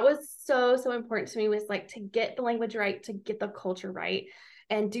 but that was so, so important to me, was like to get the language right, to get the culture right,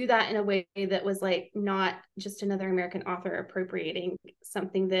 and do that in a way that was like not just another American author appropriating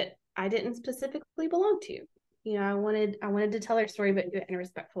something that I didn't specifically belong to. I wanted to tell her story, but do it in a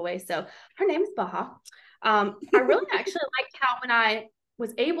respectful way. So her name is Baha. I really actually liked how when I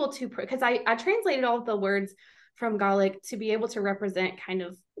was able to, because I translated all of the words from Gaelic to be able to represent kind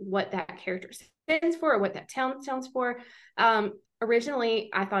of what that character stands for or what that town stands for. Originally,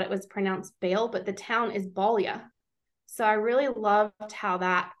 I thought it was pronounced Bale, but the town is Balia. So I really loved how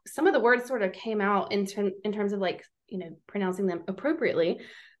that some of the words sort of came out in terms of like, pronouncing them appropriately.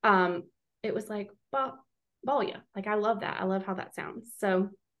 It was like Balia. Like, I love that. I love how that sounds. So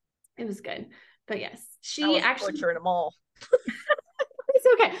it was good. But yes, she actually butchering them all. It's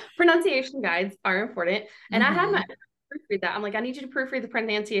okay. Pronunciation guides are important. And I had my proofread that. I'm like, I need you to proofread the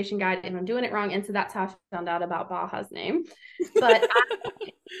pronunciation guide, and I'm doing it wrong. And so that's how I found out about Baja's name. But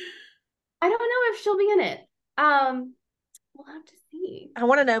I don't know if she'll be in it. We'll have to see. I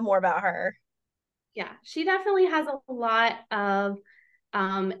want to know more about her. Yeah, she definitely has a lot of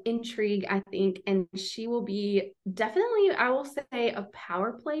intrigue, I think, and she will be definitely, I will say, a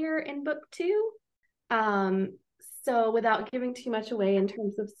power player in book 2. So without giving too much away in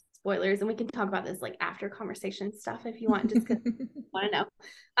terms of spoilers, and we can talk about this like after conversation stuff if you want, just because you want to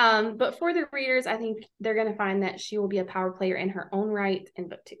know. But for the readers, I think they're going to find that she will be a power player in her own right in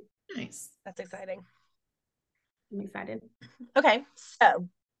book 2. Nice. That's exciting. I'm excited. Okay, so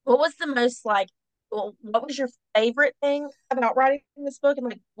what was the most like, well, what was your favorite thing about writing this book, and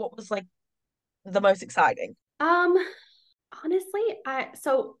like what was like the most exciting? Honestly,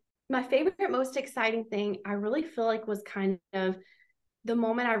 so my favorite, most exciting thing, I really feel like, was kind of the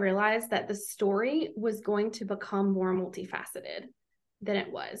moment I realized that the story was going to become more multifaceted than it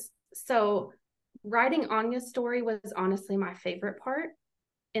was. So writing Anya's story was honestly my favorite part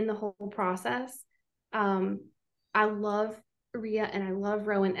in the whole process. I love Rhea and I love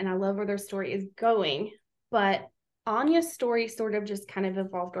Rowan and I love where their story is going, but Anya's story sort of just kind of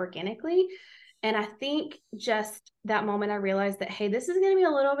evolved organically. And I think just that moment I realized that, hey, this is going to be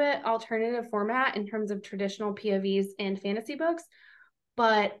a little bit alternative format in terms of traditional POVs and fantasy books,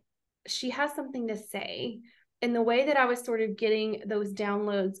 but she has something to say. And the way that I was sort of getting those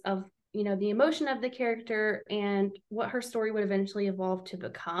downloads of you know, the emotion of the character and what her story would eventually evolve to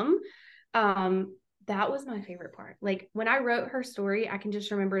become. That was my favorite part. Like when I wrote her story, I can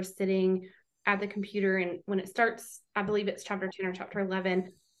just remember sitting at the computer, and when it starts, I believe it's chapter 10 or chapter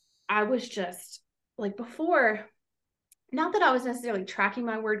 11, I was just like, before, not that I was necessarily tracking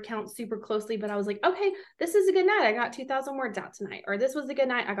my word count super closely, but I was like, okay, this is a good night. I got 2,000 words out tonight. Or this was a good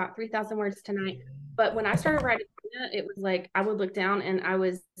night. I got 3,000 words tonight. But when I started writing, it was like, I would look down and I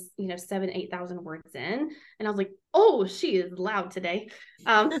was, you know, 8,000 words in. And I was like, oh, she is loud today.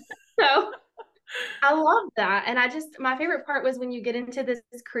 So I love that. And my favorite part was when you get into this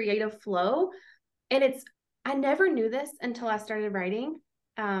creative flow, and I never knew this until I started writing.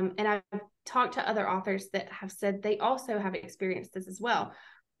 And I've talked to other authors that have said they also have experienced this as well.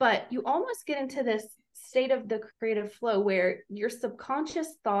 But you almost get into this state of the creative flow where your subconscious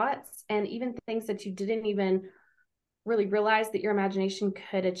thoughts and even things that you didn't even really realize that your imagination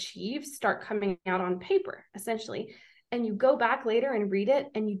could achieve start coming out on paper, essentially. And you go back later and read it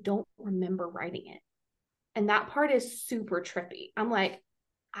and you don't remember writing it. And that part is super trippy. I'm like,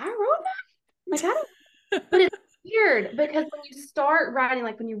 I wrote that? Like, I don't, but it's weird because when you start writing,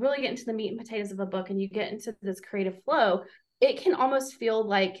 like when you really get into the meat and potatoes of a book and you get into this creative flow, it can almost feel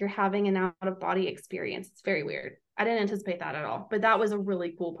like you're having an out of body experience. It's very weird. I didn't anticipate that at all, but that was a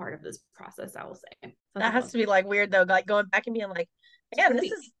really cool part of this process, I will say. That has to be like weird though, like going back and being like, man,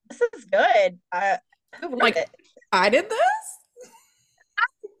 this is good. Who wrote Like, it? I did this?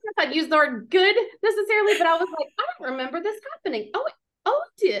 I'd use the word good necessarily, but I was like, I don't remember this happening. Oh, it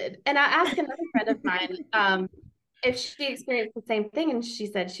did. And I asked another friend of mine if she experienced the same thing, and she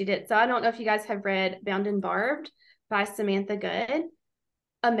said she did. So I don't know if you guys have read Bound and Barbed by Samantha Good.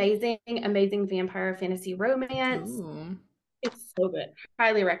 Amazing, amazing vampire fantasy romance. Ooh. It's so good.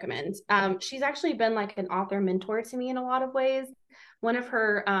 Highly recommend. She's actually been like an author mentor to me in a lot of ways. One of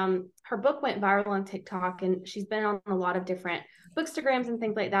her book went viral on TikTok, and she's been on a lot of different bookstagrams and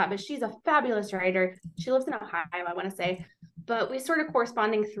things like that. But she's a fabulous writer. She lives in Ohio, I want to say. But we started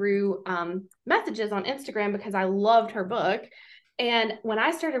corresponding through messages on Instagram because I loved her book. And when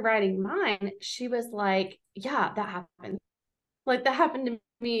I started writing mine, she was like, "Yeah, that happened. Like that happened to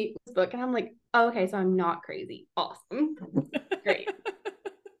me." This book, and I'm like, oh, "Okay, so I'm not crazy. Awesome, great,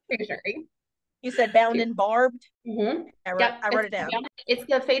 reassuring." You said Bound and Barbed? Mm-hmm. I wrote it down. It's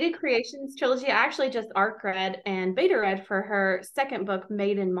the Fated Creations trilogy. I actually just arc read and beta read for her second book,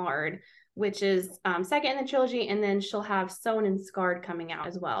 Made and Marred, which is second in the trilogy, and then she'll have Sewn and Scarred coming out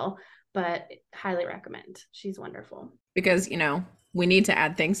as well. But highly recommend. She's wonderful. Because, you know, we need to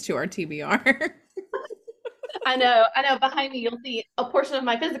add things to our TBR. I know. Behind me, you'll see a portion of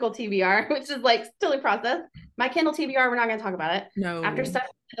my physical TBR, which is like still in process. My Kindle TBR, we're not going to talk about it. No. After stuff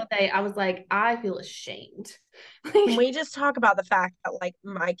day, I was like, I feel ashamed. Can we just talk about the fact that like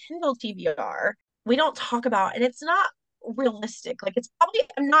my Kindle TBR, we don't talk about, and it's not realistic. Like it's probably,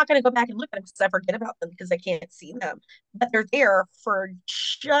 I'm not going to go back and look at them because I forget about them because I can't see them, but they're there for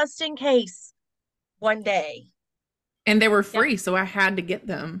just in case one day. And they were free, so I had to get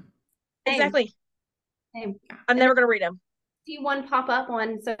them. Same. Exactly. Same. I'm never going to read them. See one pop up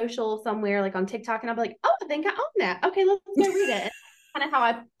on social somewhere, like on TikTok, and I'll be like, oh, I think I own that. Okay, let's go read it. Kind of how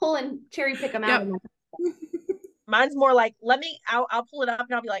I pull and cherry pick them out. Mine's more like, I'll pull it up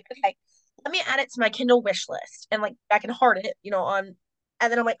and I'll be like, okay, let me add it to my Kindle wish list. And like, I can heart it, you know, and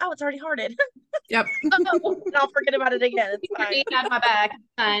then I'm like, oh, it's already hearted. Yep. And I'll forget about it again. It's fine. Out of my bag. It's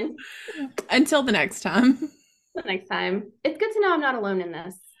fine. Until the next time. The next time. It's good to know I'm not alone in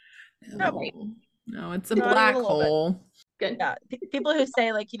this. No, it's a black hole. Good. Yeah. People who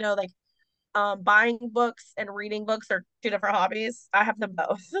say like, you know, like buying books and reading books are two different hobbies. I have them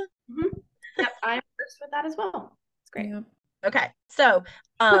both. Mm-hmm. Yep, I'm first with that as well. It's great. Yep. Okay. So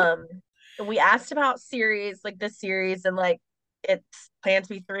we asked about series, like this series, and like it's planned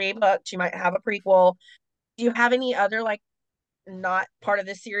to be 3 books. You might have a prequel. Do you have any other like not part of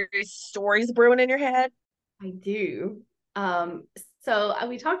this series stories brewing in your head? I do. So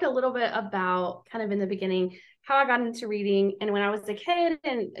we talked a little bit about kind of in the beginning how I got into reading. And when I was a kid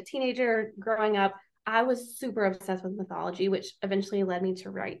and a teenager growing up, I was super obsessed with mythology, which eventually led me to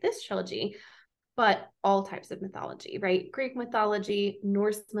write this trilogy. But all types of mythology, right? Greek mythology,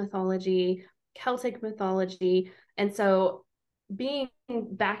 Norse mythology, Celtic mythology. And so being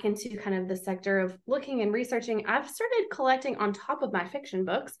back into kind of the sector of looking and researching, I've started collecting on top of my fiction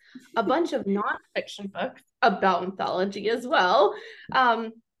books, a bunch of nonfiction books about mythology as well.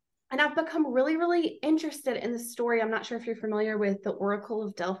 And I've become really, really interested in the story. I'm not sure if you're familiar with the, Oracle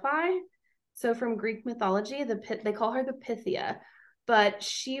of Delphi. So from Greek mythology, they call her the Pythia. but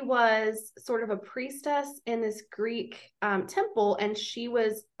she was sort of a priestess in this Greek temple, and she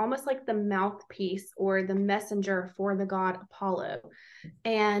was almost like the mouthpiece or the messenger for the god Apollo.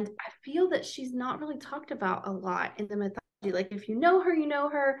 And I feel that she's not really talked about a lot in the mythology. Like if you know her, you know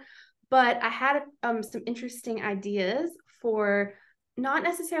her. But I had some interesting ideas for not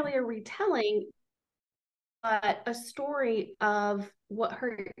necessarily a retelling, but a story of what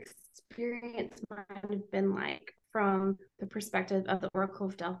her experience might have been like from the perspective of the Oracle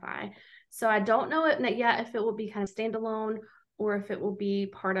of Delphi. So I don't know it yet if it will be kind of standalone or if it will be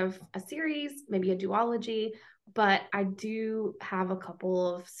part of a series, maybe a duology, but I do have a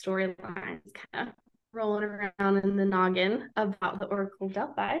couple of storylines kind of rolling around in the noggin about the Oracle of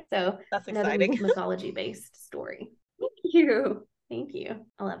Delphi. So That's another exciting. Greek mythology-based story. Thank you. Thank you.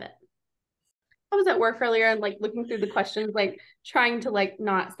 I love it. I was at work earlier and like looking through the questions, like trying to like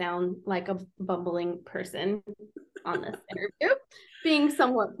not sound like a bumbling person on this interview, being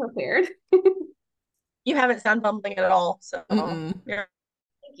somewhat prepared. You haven't sound bumbling at all, so Yeah.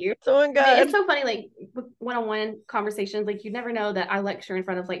 Thank you. Doing good. It's so funny, like one-on-one conversations, like you never know that I lecture in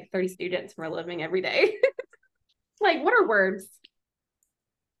front of like 30 students for a living every day. Like, what are words?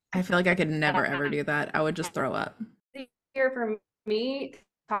 I feel like I could never ever do that. I would just throw up. Here for me,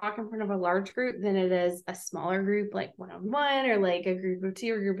 talk in front of a large group than it is a smaller group, like one-on-one or like a group of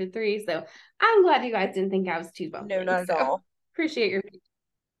 2 or group of 3. So I'm glad you guys didn't think I was too bumbling. No, not at all. Appreciate your.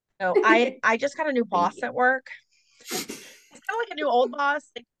 No, I just got a new boss at work. It's kind of like a new old boss.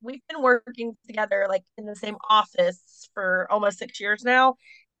 Like we've been working together like in the same office for almost 6 years now.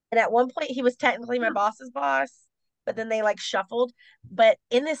 And at one point he was technically my boss's boss, but then they like shuffled. But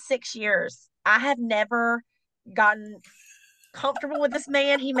in this 6 years, I have never gotten comfortable with this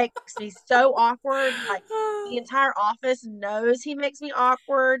man. He makes me so awkward. Like the entire office knows he makes me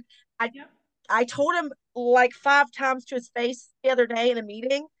awkward. I told him like 5 times to his face the other day in a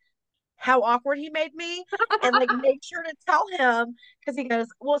meeting how awkward he made me and like make sure to tell him because he goes,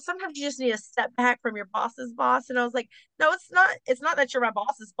 well, sometimes you just need to step back from your boss's boss. And I was like, no, it's not that you're my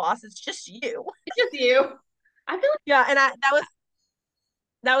boss's boss, it's just you. It's just you. I feel like Yeah, and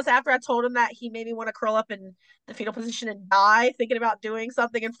that was after I told him that he made me want to curl up in the fetal position and die thinking about doing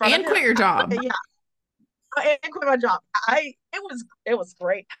something in front And of him. quit your job. Yeah, and quit my job. It was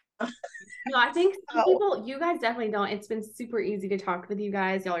great. no, I think some people, you guys definitely don't. It's been super easy to talk with you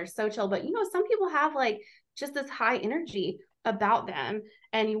guys. Y'all are so chill, but you know, some people have like just this high energy about them.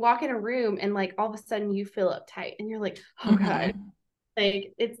 And you walk in a room and like all of a sudden you feel uptight and you're like, oh God.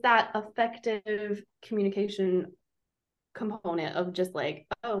 Like it's that effective communication component of just like,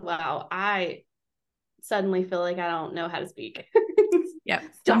 oh wow, I suddenly feel like I don't know how to speak. Yeah.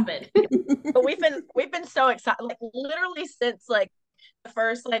 Stop it. But we've been so excited, like literally since like the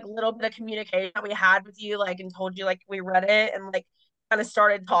first like little bit of communication that we had with you, like and told you like we read it and like kind of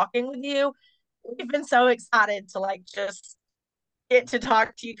started talking with you. We've been so excited to like just get to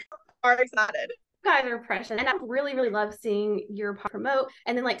talk to you. Are excited. You guys are precious. And I really, really love seeing your promote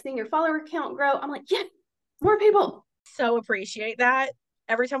and then like seeing your follower count grow. I'm like, yeah, more people. So appreciate that.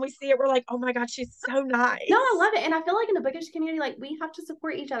 Every time we see it, we're like, oh my God, she's so nice. No, I love it. And I feel like in the bookish community, like we have to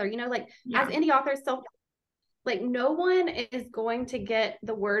support each other, you know, like as indie authors, so like no one is going to get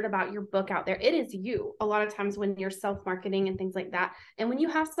the word about your book out there. It is you a lot of times when you're self-marketing and things like that. And when you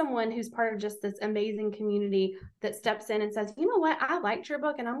have someone who's part of just this amazing community that steps in and says, you know what, I liked your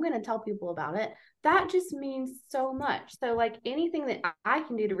book and I'm going to tell people about it. That just means so much. So like anything that I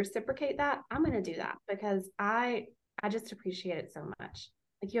can do to reciprocate that, I'm going to do that because I just appreciate it so much.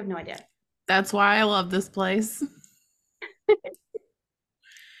 Like you have no idea. That's why I love this place.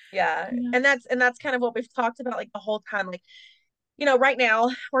 Yeah. And that's kind of what we've talked about like the whole time. Like, you know, right now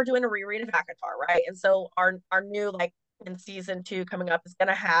we're doing a reread of Akatar, right? And so our new like in season 2 coming up is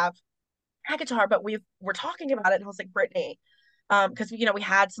gonna have Akatar, but we're talking about it and I was like, Brittany, because you know, we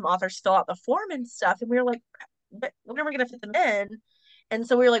had some authors fill out the form and stuff, and we were like, but when are we gonna fit them in? And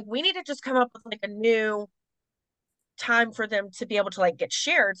so we were like, we need to just come up with like a new time for them to be able to like get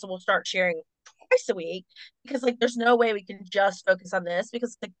shared. So we'll start sharing twice a week because like there's no way we can just focus on this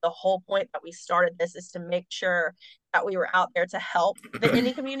because like the whole point that we started this is to make sure that we were out there to help the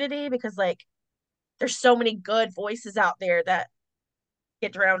indie community because like there's so many good voices out there that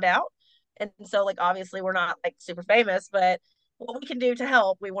get drowned out. And so like obviously we're not like super famous, but what we can do to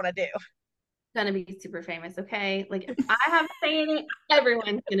help, we want to do. Gonna be super famous, okay? Like if I have saying it,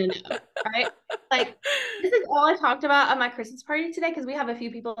 everyone's gonna know, right? Like this is all I talked about at my Christmas party today because we have a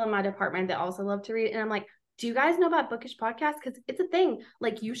few people in my department that also love to read, and I'm like, do you guys know about Bookish Podcast? Because it's a thing.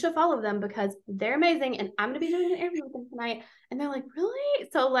 Like you should follow them because they're amazing, and I'm gonna be doing an interview with them tonight. And they're like, really?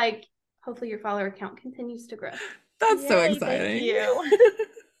 So like, hopefully your follower count continues to grow. That's so Yay, thank exciting. you.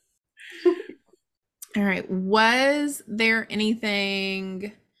 All right. Was there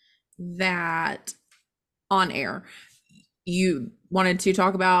anything that on air you wanted to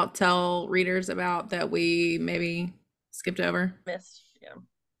talk about, tell readers about that we maybe skipped over? Missed. Yeah.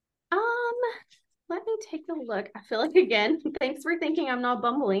 Let me take a look. I feel like, again, thanks for thinking I'm not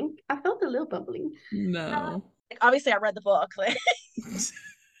bumbling. I felt a little bumbling. No. Like, obviously, I read the book. Like,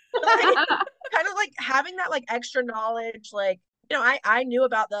 like, kind of like having that like extra knowledge. Like, I knew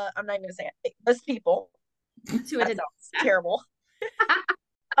about the. I'm not even gonna say it. Those people. To That it. sounds terrible.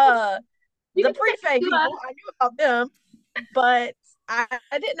 Uh, You the can say pre-Fae Tua. people. I knew about them, but I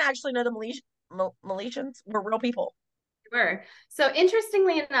didn't actually know the Milesians were real people. Were. So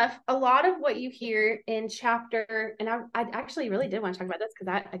interestingly enough, a lot of what you hear in chapter, and I actually really did want to talk about this because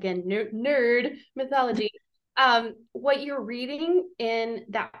that, again, nerd mythology. What you're reading in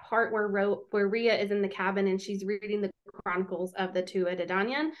that part where Rhea is in the cabin and she's reading the chronicles of the Tua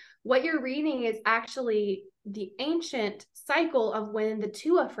Dodanian, what you're reading is actually the ancient cycle of when the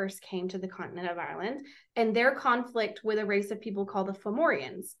Tua first came to the continent of Ireland and their conflict with a race of people called the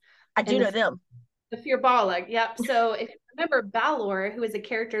Fomorians. I do know them. The Firbolg, yep. So if you remember Balor, who is a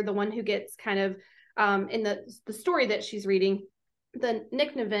character, the one who gets kind of in the story that she's reading, the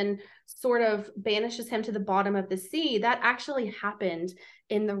Nyknevin sort of banishes him to the bottom of the sea. That actually happened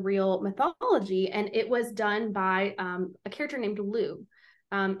in the real mythology, and it was done by a character named Lugh.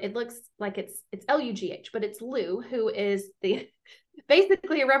 It looks like it's Lugh, but it's Lugh, who is the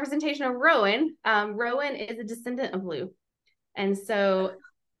basically a representation of Rowan. Rowan is a descendant of Lugh, and so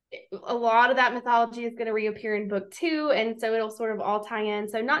a lot of that mythology is going to reappear in book 2, and so it'll sort of all tie in.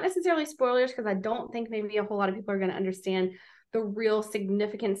 So not necessarily spoilers, because I don't think maybe a whole lot of people are going to understand the real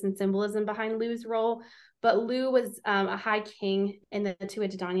significance and symbolism behind Lugh's role, but Lugh was a high king in the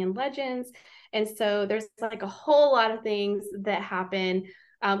Tuatha De Danann legends, and so there's like a whole lot of things that happen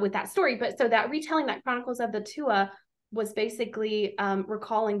with that story. But so that retelling, that Chronicles of the Tuatha, was basically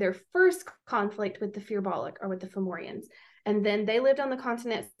recalling their first conflict with the Firbolg, or with the Fomorians. And then they lived on the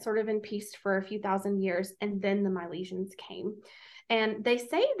continent sort of in peace for a few thousand years. And then the Milesians came. And they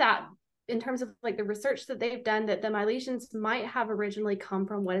say that in terms of like the research that they've done, that the Milesians might have originally come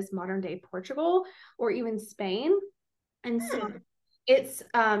from what is modern day Portugal or even Spain. And so it's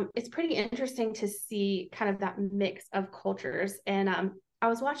pretty interesting to see kind of that mix of cultures. And I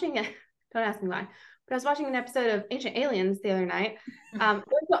was watching it, don't ask me why, but I was watching an episode of Ancient Aliens the other night.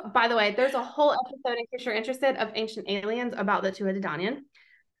 By the way, there's a whole episode, in case you're interested, of Ancient Aliens about the Tuatha De Danann,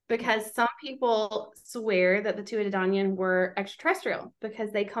 because some people swear that the Tuatha De Danann were extraterrestrial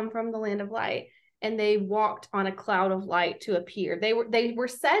because they come from the land of light and they walked on a cloud of light to appear. They were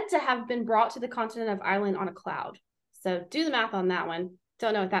said to have been brought to the continent of Ireland on a cloud. So do the math on that one.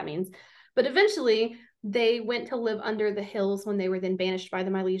 Don't know what that means. But eventually they went to live under the hills when they were then banished by the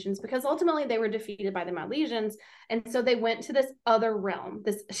Milesians, because ultimately they were defeated by the Milesians. And so they went to this other realm.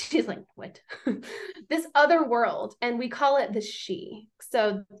 She's like, what? This other world. And we call it the She.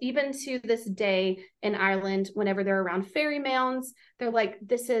 So even to this day in Ireland, whenever they're around fairy mounds, they're like,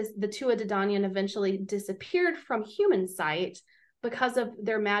 this is the Tuatha De Danann eventually disappeared from human sight because of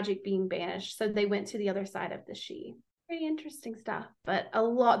their magic being banished. So they went to the other side of the She. Pretty interesting stuff, but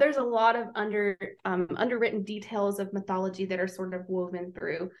there's a lot of underwritten details of mythology that are sort of woven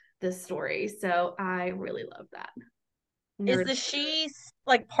through this story. So I really love that. Is the She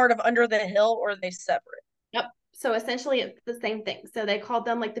like part of Under the Hill, or are they separate? Yep. So essentially it's the same thing. So they called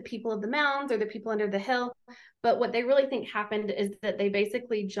them like the people of the mounds or the people under the hill. But what they really think happened is that they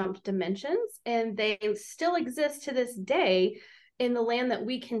basically jumped dimensions, and they still exist to this day in the land that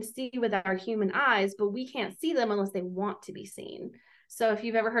we can see with our human eyes, but we can't see them unless they want to be seen. So if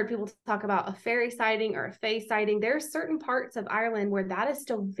you've ever heard people talk about a fairy sighting or a fae sighting, there are certain parts of Ireland where that is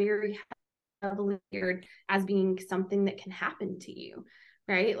still very heavily feared as being something that can happen to you,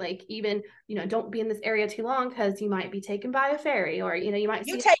 right? Like, even, don't be in this area too long because you might be taken by a fairy, or, you might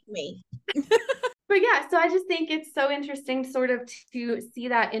take me. But yeah, so I just think it's so interesting sort of to see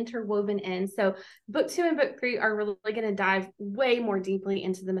that interwoven in. So book 2 and book 3 are really going to dive way more deeply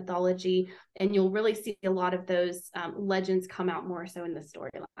into the mythology, and you'll really see a lot of those legends come out more so in the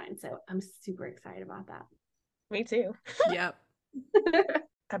storyline. So I'm super excited about that. Me too. Yep.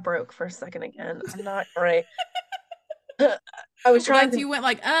 I broke for a second again. I'm not great. I was trying to. You went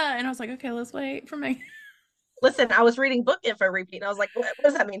like, and I was like, okay, let's wait for me. Listen, I was reading book info repeat, and I was like, what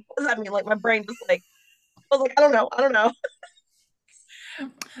does that mean? What does that mean? Like, my brain just like, I was like, I don't know.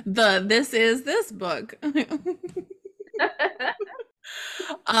 This is this book.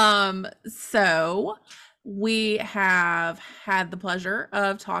 So We have had the pleasure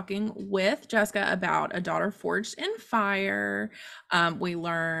of talking with Jessica about A Daughter Forged in Fire. We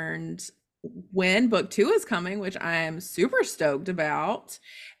learned when book 2 is coming, which I am super stoked about,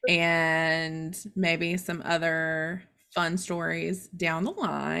 and maybe some other fun stories down the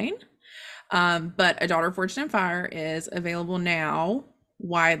line. But A Daughter Forged in Fire is available now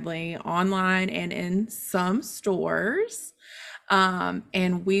widely online and in some stores.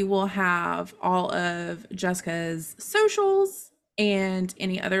 And we will have all of Jessica's socials and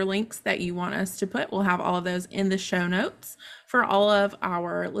any other links that you want us to put. We'll have all of those in the show notes for all of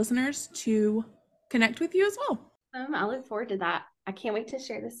our listeners to connect with you as well. I look forward to that. I can't wait to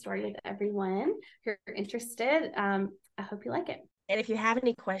share this story with everyone who are interested. I hope you like it. And if you have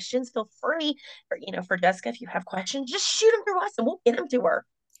any questions, feel free for Jessica, if you have questions, just shoot them through us and we'll get them to her.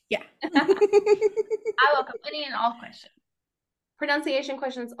 Yeah. I welcome any and all questions. Pronunciation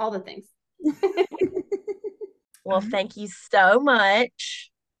questions, all the things. Well, thank you so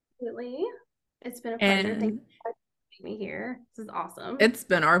much. Absolutely. It's been a pleasure. Thank you for having me here. This is awesome. It's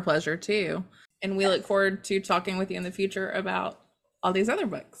been our pleasure too. And we look forward to talking with you in the future about all these other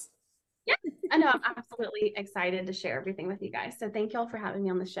books. Yeah, I know. I'm absolutely excited to share everything with you guys. So thank y'all for having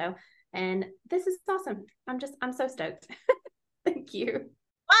me on the show. And this is awesome. I'm so stoked. Thank you.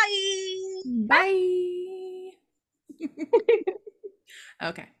 Bye. Bye.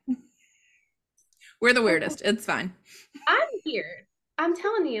 Okay. We're the weirdest. It's fine. I'm weird. I'm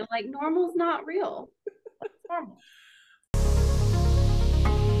telling you, like normal's not real.